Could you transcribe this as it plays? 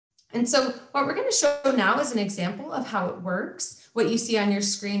And so what we're going to show now is an example of how it works. What you see on your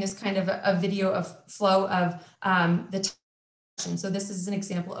screen is kind of a video of flow of the. So this is an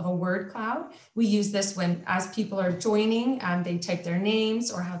example of a word cloud. We use this when, as people are joining, they type their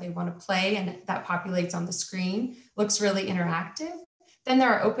names or how they want to play, and that populates on the screen. Looks really interactive. Then there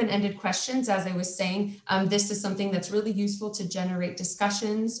are open-ended questions. As I was saying, this is something that's really useful to generate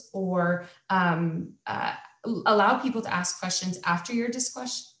discussions or allow people to ask questions after your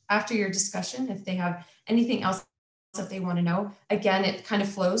discussion if they have anything else that they want to know. Again, it kind of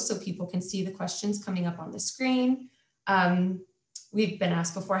flows so people can see the questions coming up on the screen. We've been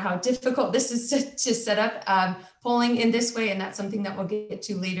asked before how difficult this is to set up polling in this way, and that's something that we'll get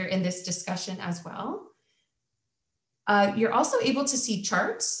to later in this discussion as well. You're also able to see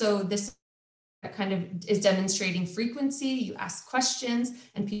charts. So this kind of is demonstrating frequency. You ask questions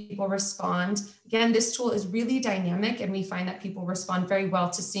and people respond. Again, this tool is really dynamic, and we find that people respond very well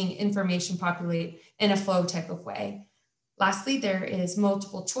to seeing information populate in a flow type of way. Lastly, there is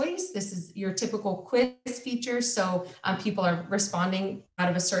multiple choice. This is your typical quiz feature. So people are responding out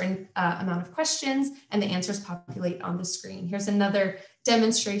of a certain amount of questions, and the answers populate on the screen. Here's another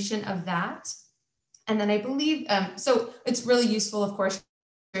demonstration of that. And then I believe, so it's really useful, of course,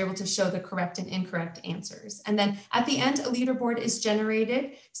 you're able to show the correct and incorrect answers. And then at the end, a leaderboard is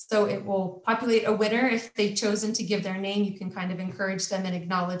generated. So it will populate a winner. If they've chosen to give their name, you can kind of encourage them and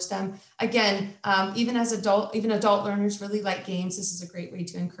acknowledge them. Again, even adult learners really like games. This is a great way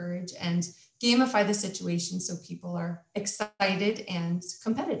to encourage and gamify the situation so people are excited and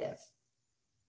competitive.